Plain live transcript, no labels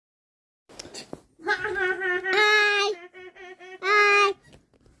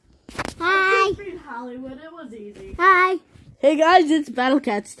Hollywood. It was easy. Hi. Hey guys, it's Battle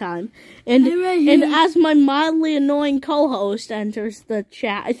Cats time. And as my mildly annoying co-host enters the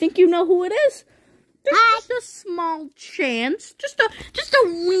chat, I think you know who it is. There's just a small chance, just a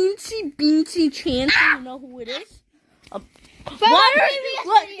weensy beansy chance you know who it is.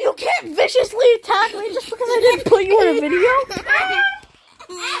 What? You can't viciously attack me just because I didn't put you in a video?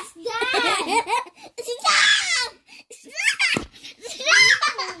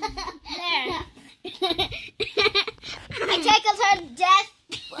 I tickled her to death.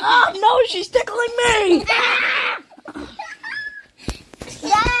 Oh no, she's tickling me!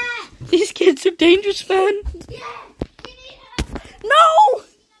 These kids are dangerous, man. No!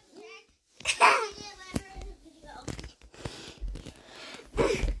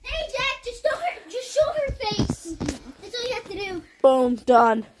 Hey Jack, just show her face. That's all you have to do. Boom,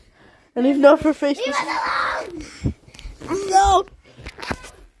 done. And even though her face Leave was... us alone! No!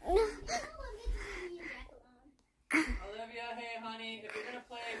 Olivia, hey honey, if you're gonna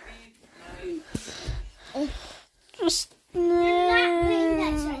play beat, Just...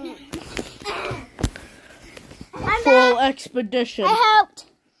 Full expedition. I helped.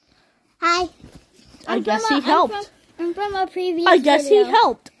 Hi. I guess he helped. I'm from a previous I guess video. he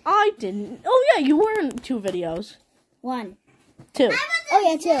helped. I didn't. Oh yeah, you were in 2 videos. 1. 2. Oh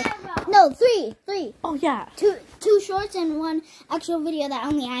yeah, 2. No, 3. Oh yeah. 2 shorts and 1 actual video that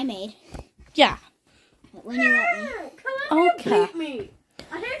only I made. Yeah. When you let me. Okay. beat me.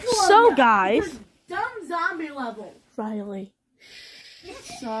 I hate So guys. dumb zombie level. Riley.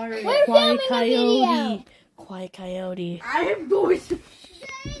 Sorry. We're Quiet filming a video. coyote. Quiet coyote. I am going to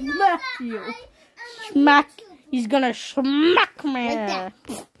smack you. Smack. He's gonna smack me. Like that.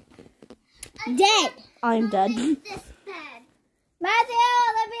 Dead. I'm dead. Matthew,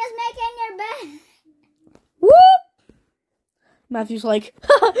 Olivia's making your bed. Whoop! Matthew's like,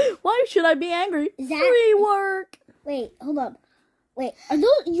 why should I be angry? Is that- Free work. Wait, hold up. Wait, are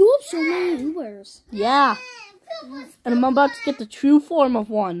those? You have so many Ubers. Yeah. And I'm about to get the true form of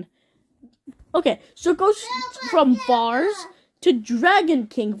one. Okay, so it goes from Vars to Dragon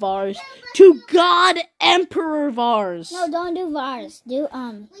King Vars to God Emperor Vars. No, don't do Vars. Do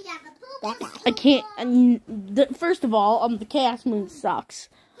that guy. I can't. First of all, the Chaos Moon sucks.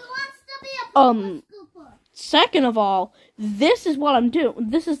 Second of all, this is what I'm doing.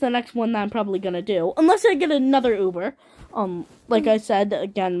 This is the next one that I'm probably gonna do, unless I get another Uber. Like I said,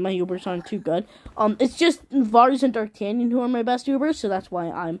 again, my Ubers aren't too good. It's just Vars and D'Artagnan who are my best Ubers, so that's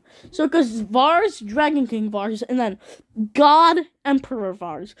why so it goes Vars, Dragon King Vars, and then God Emperor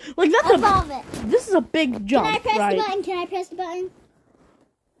Vars. Like that's this is a big jump, Can I press right? the button? Can I press the button?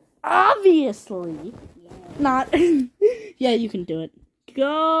 Obviously, not. Yeah, you can do it.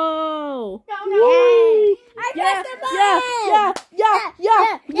 Go! No. Yay! I pressed the button!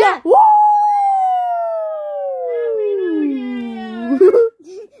 Yeah! Woo!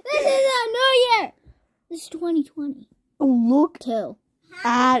 This is a new year! This is 2020. Look 2.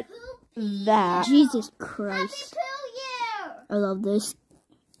 at that. Jesus Christ. I love this.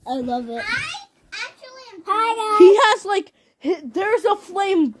 I love it. Hi guys! He has there's a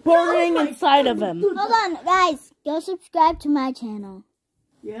flame burning inside of him. Hold on, guys. Go subscribe to my channel.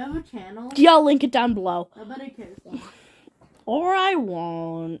 You have a channel? Yeah, I'll link it down below. Nobody cares. Or I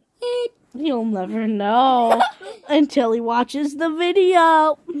won't. You'll never know until he watches the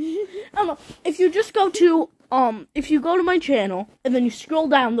video. I don't know. If you just go to if you go to my channel and then you scroll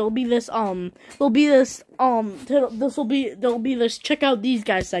down, there'll be this check out these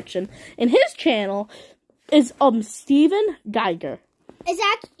guys section. And his channel is Steven Geiger.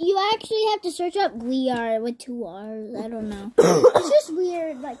 You actually have to search up Gliar with 2 R's. I don't know. It's just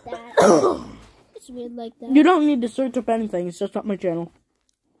weird like that. It's weird like that. You don't need to search up anything. It's just up my channel.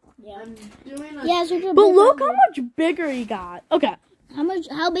 Yeah. Search But look how much bigger he got. Okay.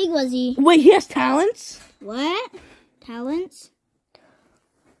 How big was he? Wait, he has talents? What? Talents?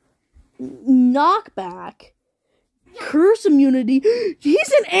 Knockback. Curse immunity.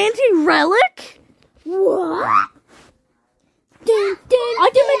 He's an anti-relic? What? I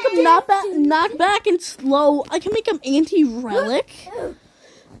can make him knockback and slow. I can make him anti-relic.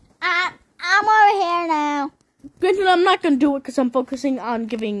 I'm over here now. Granted, I'm not gonna do it because I'm focusing on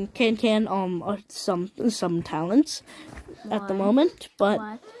giving Can some talents at the moment. But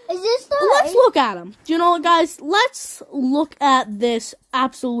Is this the let's look at him. Do you know what, guys? Let's look at this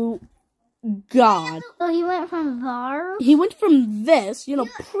absolute god. So he went from Var? He went from this,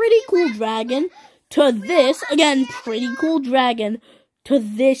 pretty cool dragon, to this, again, pretty cool dragon, to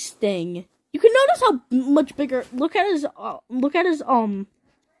this thing. You can notice how much bigger, look at his,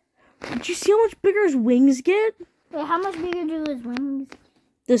 did you see how much bigger his wings get? Wait, how much bigger do his wings?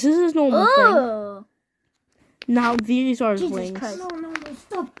 This is his normal thing. Now these are his Jesus wings. Christ.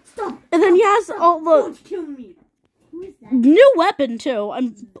 No, stop. And then he has all the Don't kill me. Who is that? new weapon too.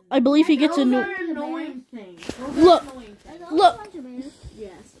 I believe he gets a Those new. are annoying things. Those are Look. annoying things. Look.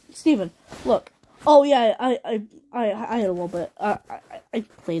 Yes. Steven, look. Oh yeah, I had a little bit. I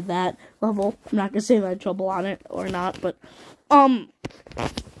played that level. I'm not gonna say that I had trouble on it or not, but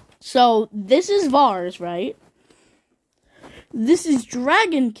so this is Vars, right? This is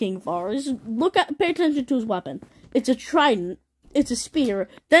Dragon King Vars. Pay attention to his weapon. It's a trident. It's a spear.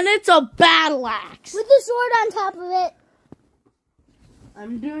 Then it's a battle axe. With the sword on top of it.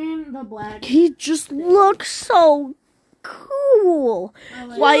 I'm doing the black. He just looks so cool.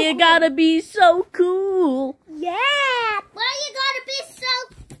 Why you gotta be so cool? Yeah. Why you gotta be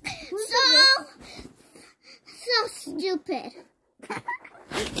so stupid?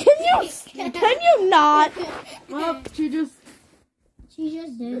 Can you not? Well, she just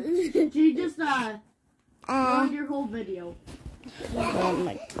did. She just ruined your whole video. Oh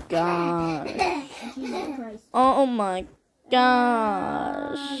my god. Jesus Christ. Oh my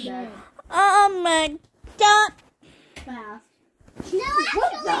gosh. Oh my god. Fast. No,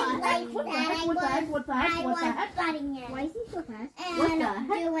 What the actually, heck? What the heck? What the heck? What the heck? What the heck? fighting it. Why is he so fast? What the And heck?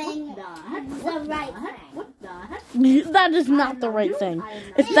 doing What the heck? the What the right heck? thing. What the heck? That is not the right thing.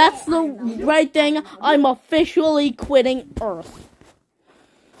 If that's the right thing, I'm officially quitting Earth.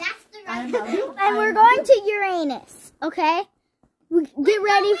 That's the I right love you. thing. And we're going to Uranus, okay? Get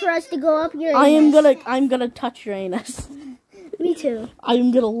ready for us to go up Uranus. I'm gonna touch Uranus. Me too.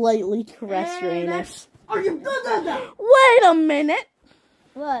 I'm gonna lightly caress Uranus. Are you good? Wait a minute.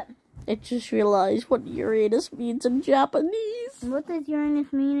 What? I just realized what Uranus means in Japanese. What does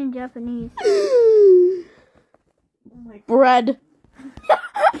Uranus mean in Japanese? Bread.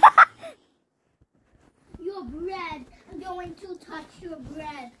 Your bread. I'm going to touch your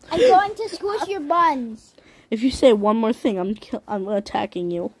bread. I'm going to squish your buns. If you say one more thing, I'm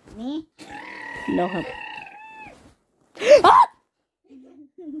attacking you. Me? No, him. Ah!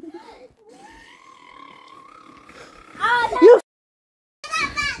 You.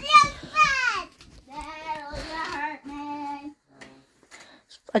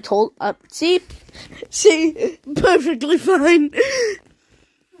 I told. See, perfectly fine.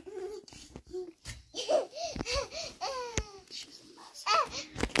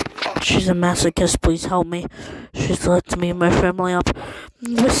 She's a masochist. Please help me. She's locked me and my family up.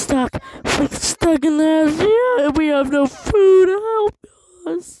 We're stuck. We're stuck in there. Yeah, and we have no food. Help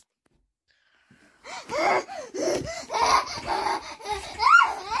us.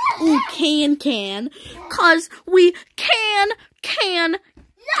 Ooh, can. Cause we can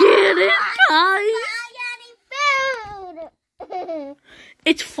get it, guys. Food.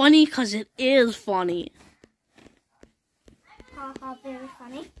 It's funny cause it is funny. Haha, very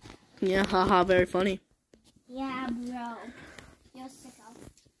funny. Yeah, haha, very funny. Yeah, bro. You're sicko.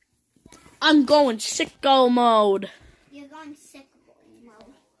 I'm going sicko mode. You're going sicko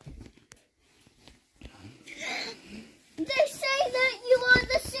mode. They say that you are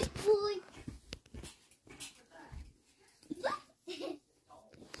the sick boy.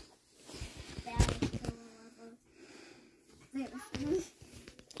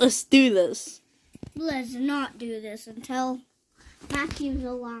 Let's do this. Let's not do this until Matthew's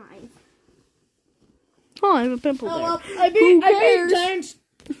alive. Oh, I have a pimple there. well, I beat Giant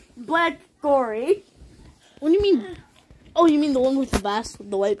Black Gory. What do you mean? Oh, you mean the one with the vest,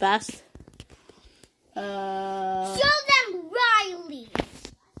 the white vest? Show them Riley.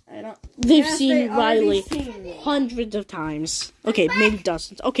 I don't. They've Yes, seen they already Riley seen it. hundreds of times. Okay, maybe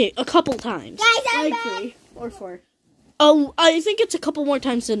dozens. Okay, a couple times. Guys, I'm Like back. 3 or 4. Oh, I think it's a couple more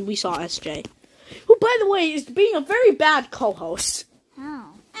times than we saw SJ. Who, by the way, is being a very bad co-host. Oh.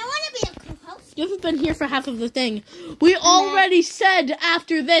 I want to be a co-host. You haven't been here for half of the thing. We already said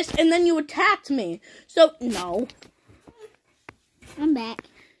after this, and then you attacked me. So, no. I'm back.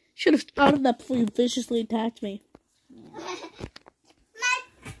 Should have thought of that before you viciously attacked me.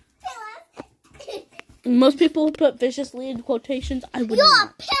 Most people put viciously in quotations. I would You're not.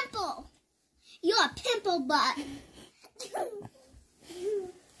 a pimple. You're a pimple butt.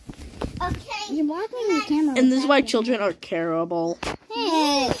 Okay. You're walking the camera. And this is why children are terrible.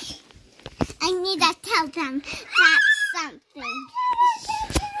 Hey. I need to tell them that's something.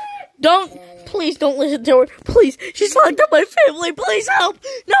 Please don't listen to her. Please, she's locked up my family. Please help.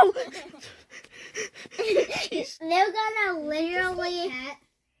 No. They're gonna literally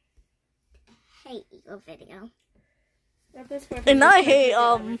hate your video. And I hate,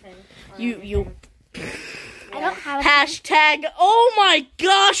 you. I don't have Hashtag, oh my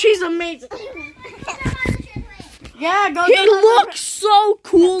gosh, he's amazing. Yeah, go. He looks so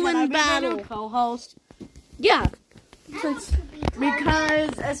cool Can I in be the new battle. co-host? Yeah. Because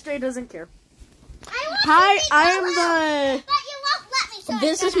SJ doesn't care. Hi, I am the... But you won't let me. So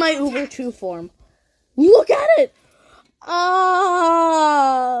This is my Uber True Form. Look at it!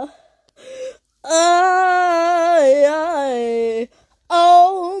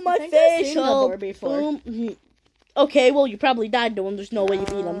 Oh, my I think I've seen facial. Gabor before. Boom. Okay, well, you probably died to him. There's no way you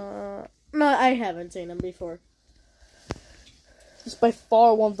beat him. No, I haven't seen him before. He's by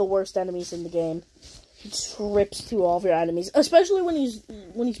far one of the worst enemies in the game. He trips through all of your enemies, especially when he's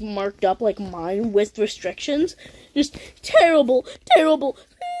marked up like mine with restrictions. Just terrible, terrible.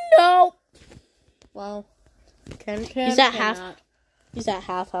 No. Well, He's at half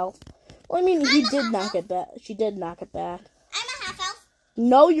health. Well, I mean, he did knock it back. She did knock it back. I'm a half elf.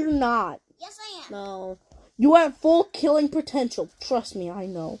 No, you're not. Yes, I am. No. You are at full killing potential. Trust me, I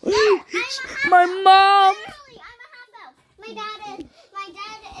know. No, I'm a half My elf. mom. Literally, I'm a half elf. My dad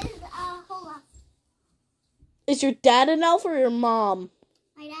is a whole elf. Is your dad an elf or your mom?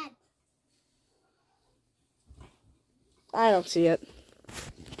 My dad. I don't see it.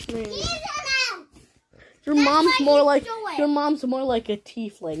 He is an elf. Your That's mom's why more he's like doing. your mom's more like a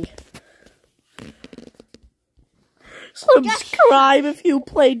tiefling. Subscribe if you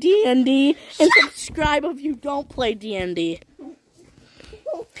play D&D, and subscribe if you don't play D&D.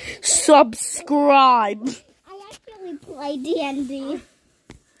 Subscribe. I actually play D&D.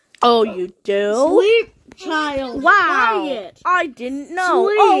 Oh, you do? Sleep, child. Wow. Quiet. I didn't know.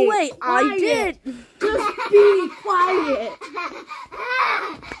 Sleep. Oh, wait, I Quiet. did. Just be quiet.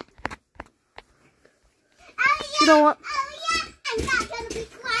 You know what? I'm not gonna be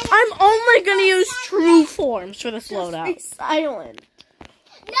quiet. I'm only going to use true forms for this Be loadout. silent.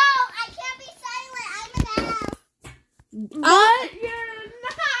 No, I can't be silent. I'm an elf. But you're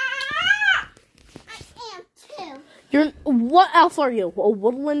not. I am too. You're what elf are you? A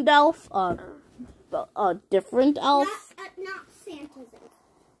woodland elf? A different elf? Not Santa's elf.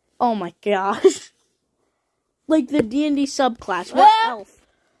 Oh my gosh! Like the D&D subclass. What elf?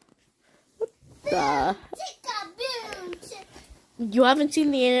 What the? Tick-a-boom. You haven't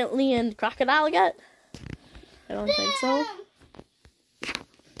seen the alien crocodile yet? I don't think so.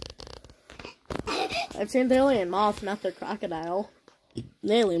 I've seen the alien moth, not the crocodile.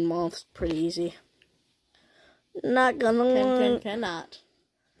 The alien moth's pretty easy. Not gonna. Cannot.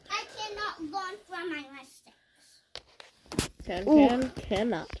 I cannot learn from my mistakes.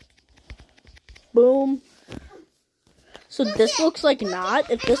 Cannot. Boom. So this looks like not.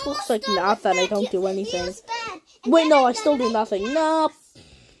 If this looks like not, then I don't do anything. Wait, no, I still do nothing. Nope.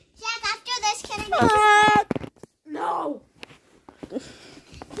 Jack, after this, can I go? No.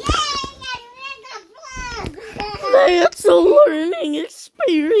 It's a learning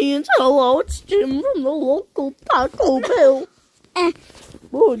experience. Hello, it's Jim from the local Taco Bell.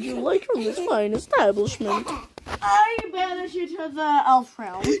 What would you like from this fine establishment? I banish you to the elf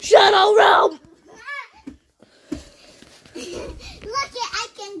realm. Shadow Realm! Look, I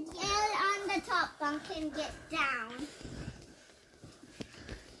can get on the top bunk and get down.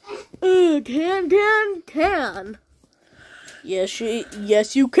 Can. Yes,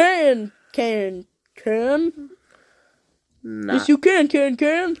 you can. Can. No. Yes, you can. My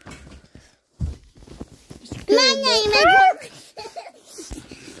name is...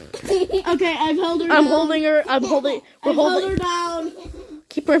 Okay, I've held her down. I'm holding her. We're Hold holding. her down.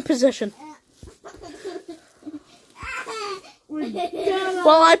 Keep her in position. We're gonna...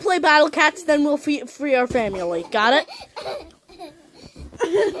 While I play Battle Cats, then we'll free our family. Got it?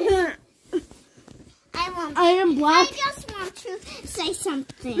 I am black. I just want to say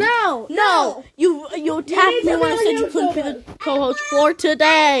something. No. You attacked me when I said you couldn't be the co-host for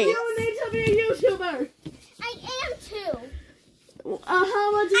today. You don't need to be a YouTuber. I am too.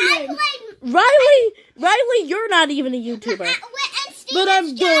 How much you I name? Riley, you're not even a YouTuber. But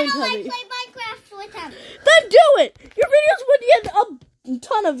I'm going to I be. play Minecraft with him. Then do it. Your videos would get a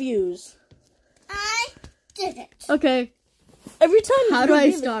ton of views. I did it. Okay. Every time. How do I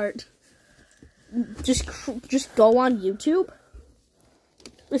start? Just go on YouTube.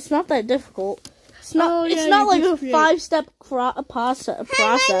 It's not that difficult. It's not. Oh, yeah, it's not you like just a create- 5-step process.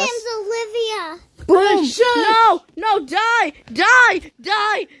 Hi, my name's Olivia. Boom! Shush! No! Die!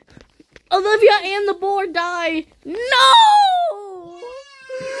 Olivia and the board die. No!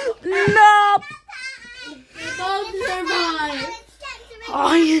 No! Both survive.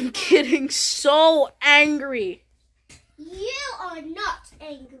 I am getting so angry. You are not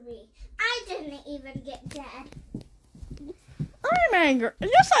angry. I didn't even get dead. I'm angry.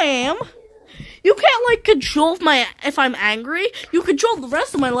 Yes, I am. You can't control if I'm angry. You control the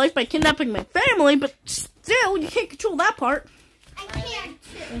rest of my life by kidnapping my family, but still, you can't control that part. I can't.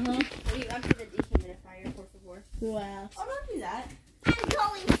 Will you empty the dehumidifier for Who asked? Oh, don't do that. I'm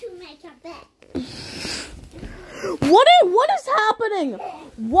going to make a bed. What is happening?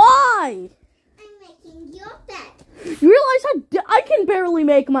 Why? I'm making your bed. You realize I can barely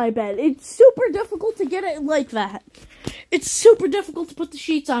make my bed. It's super difficult to get it like that. It's super difficult to put the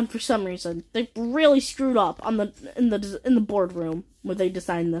sheets on for some reason. They really screwed up on in the boardroom where they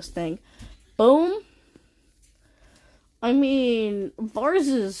designed this thing. Boom. I mean, Vars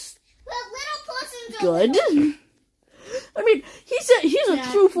is good. I mean, he's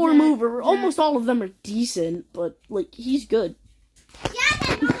a true form mover. Almost all of them are decent, but like he's good. Jack,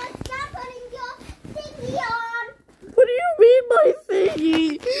 I'm almost stop putting your thingy on. What do you mean, my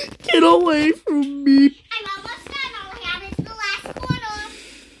thingy? Get away from me. I'm almost done. All I have is the last one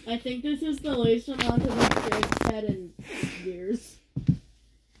on. I think this is the least amount of Jake's head in years.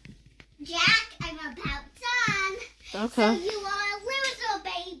 Jack, I'm about done. Okay. So you are a loser,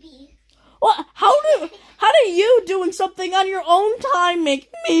 baby. What? How do you doing something on your own time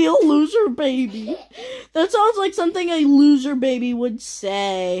make me a loser baby? That sounds like something a loser baby would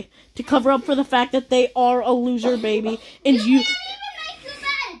say to cover up for the fact that they are a loser baby and you. You can't even make your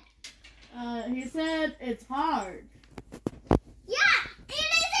bed. He said it's hard. Yeah, it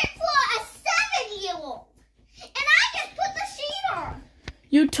isn't for a 7-year-old. And I just put the sheet on.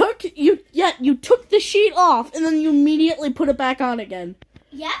 You took the sheet off and then you immediately put it back on again.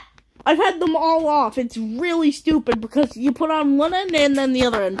 Yep. I've had them all off. It's really stupid because you put on one end and then the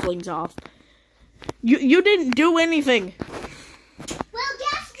other end flings off. You didn't do anything. Well,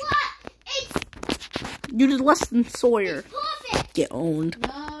 guess what? You did less than Sawyer. It's perfect. Get owned.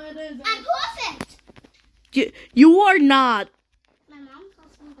 No, it isn't. I'm perfect. You are not. My mom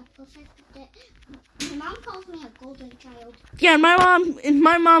calls me the perfect. My mom calls me a golden child. Yeah, my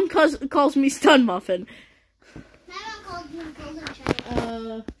mom calls me Stun Muffin. My mom calls me a golden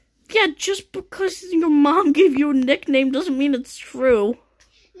child. Yeah, just because your mom gave you a nickname doesn't mean it's true.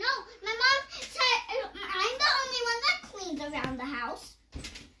 No, my mom said I'm the only one that cleans around the house.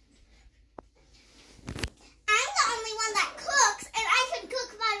 I'm the only one that cooks, and I can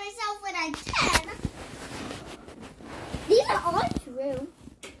cook by myself when I'm 10. These are all true.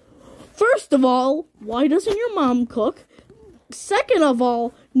 First of all, why doesn't your mom cook? Second of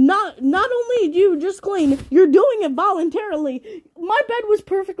all, not only do you just clean, you're doing it voluntarily. My bed was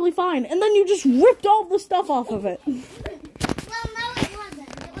perfectly fine, and then you just ripped all the stuff off of it. Well, no, it wasn't.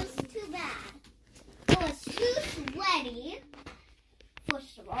 It was too bad. It was too sweaty.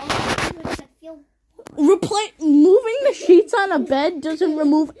 First of all, Moving the sheets on a bed doesn't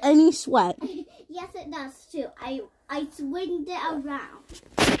remove any sweat. Yes, it does too. I swinged it around.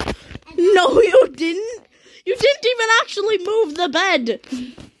 No, you didn't. You didn't even actually move the bed.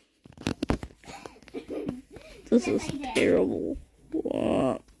 This is terrible.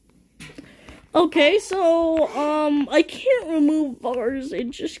 Okay, so I can't remove Vars. I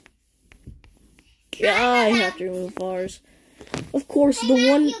have to remove Vars. Of course, Hey, the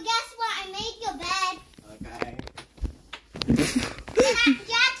Matthew, one. Guess what? I made your bed. Okay.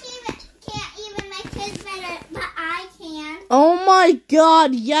 Jack can't even make his bed, but I can. Oh my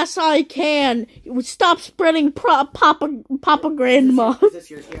God! Yes, I can. Stop spreading Papa Grandma. Is this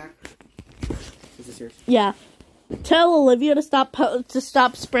yours, Jack? Is this yours? Yeah. Tell Olivia to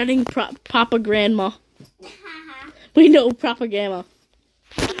stop spreading Papa Grandma. We know propaganda.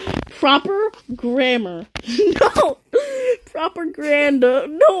 Proper grammar. No! Propaganda.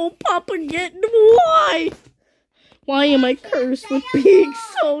 No, propaganda. Why? Why am I cursed with being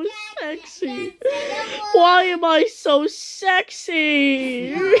so sexy? Why am I so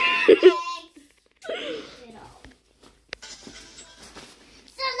sexy? Select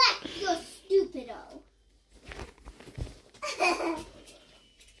your stupido.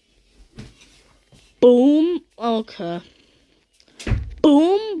 Boom. Okay.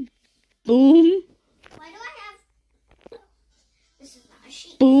 Boom. Boom. Why do I have... This is not a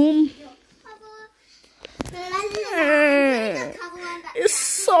sheet. Boom. Cover. It's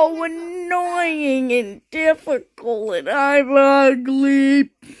so annoying and difficult, and I'm ugly.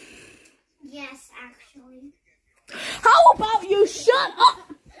 Yes, actually. How about you shut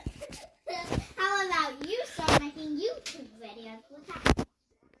up? How about you start making YouTube videos with that?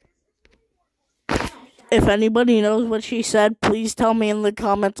 If anybody knows what she said, please tell me in the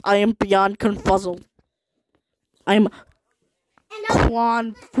comments. I am beyond confuzzled. I'm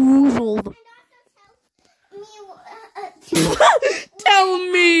confoozled.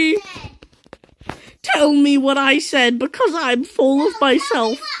 Tell me what I said, because I'm full of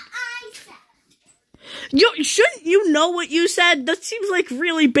myself. Shouldn't you know what you said? That seems like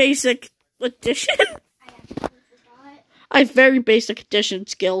really basic addition. I have very basic addition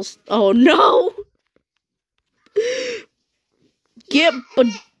skills. Oh no! Get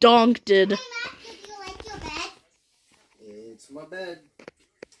badonked. It's my bed.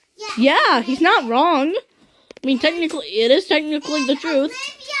 Yeah, he's not wrong. I mean, technically, it is technically the truth.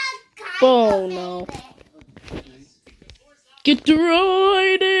 Oh, no. Get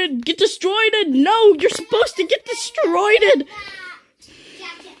destroyed! Get destroyed! No, you're supposed to get destroyed!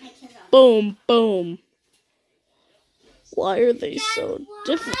 Boom, boom. Why are they so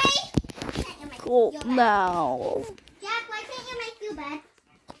difficult now? Jack, why can't you make your bed?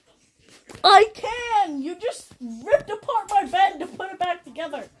 I can! You just ripped apart my bed to put it back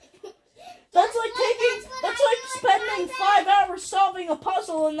together. That's like spending 5 hours solving a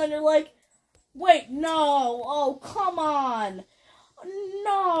puzzle and then you're like, wait, no, oh, come on.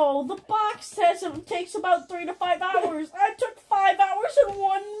 No, the box says it takes about 3 to 5 hours. I took 5 hours and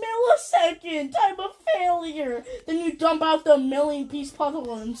 1 millisecond. I'm a failure. Then you dump out the million-piece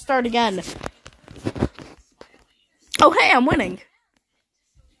puzzle and start again. Oh, hey, I'm winning.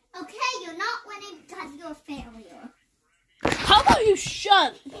 Okay, you're not winning because you're a failure. How about you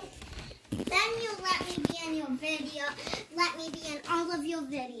shut? Then you let me be in your video. Let me be in all of your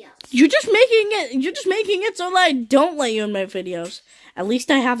videos. You're just making it so that I don't let you in my videos. At least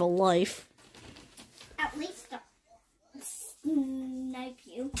I have a life. At least I'll snipe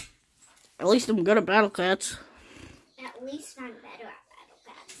you. At least I'm good at Battle Cats. At least I'm better at Battle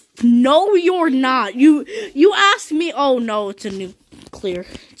Cats. No, you're not. You asked me. Oh no, it's a nuclear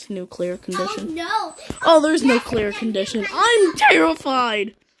condition. Oh no. Oh, there's no clear condition. I'm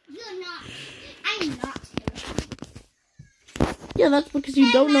terrified. You're not. I'm not terrified. Yeah, that's because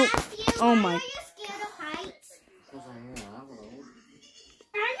you don't know. Oh my. Are you scared of heights? Because I am.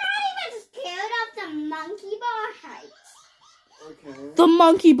 I'm not even scared of the monkey bar heights. Okay. The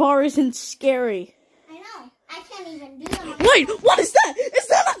monkey bar isn't scary. I know. I can't even do the monkey Wait, what is that? Is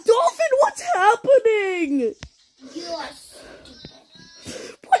that a dolphin? What's happening? You are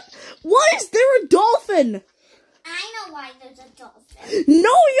stupid. What? Why is there a dolphin? I know why there's a dolphin.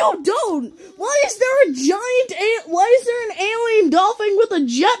 No, you don't. Why is there a why is there an alien dolphin with a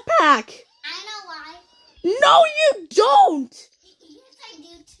jetpack? I know why. No, you don't. Yes, I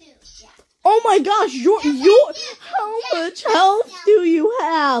do too. Yeah. Oh my gosh, how much health do you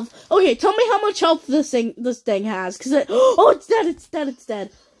have? Okay, tell me how much health this thing has, cause it's dead.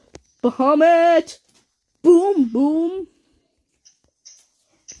 Bahamut. Boom, boom.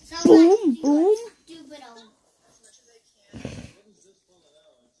 So Boom, boom. Stupid old.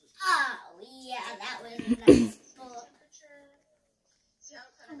 Oh yeah, that was a nice book.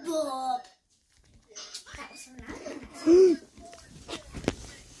 Book. That was another nice book.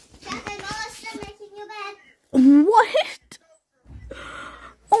 Jack, I'm almost done making your bed. What?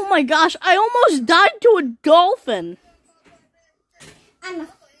 Oh my gosh, I almost died to a dolphin.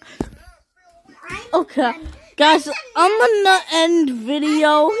 Okay, guys, I'm gonna end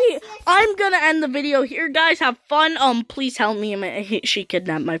video here. I'm gonna end the video here, guys. Have fun. Please help me. She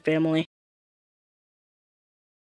kidnapped my family.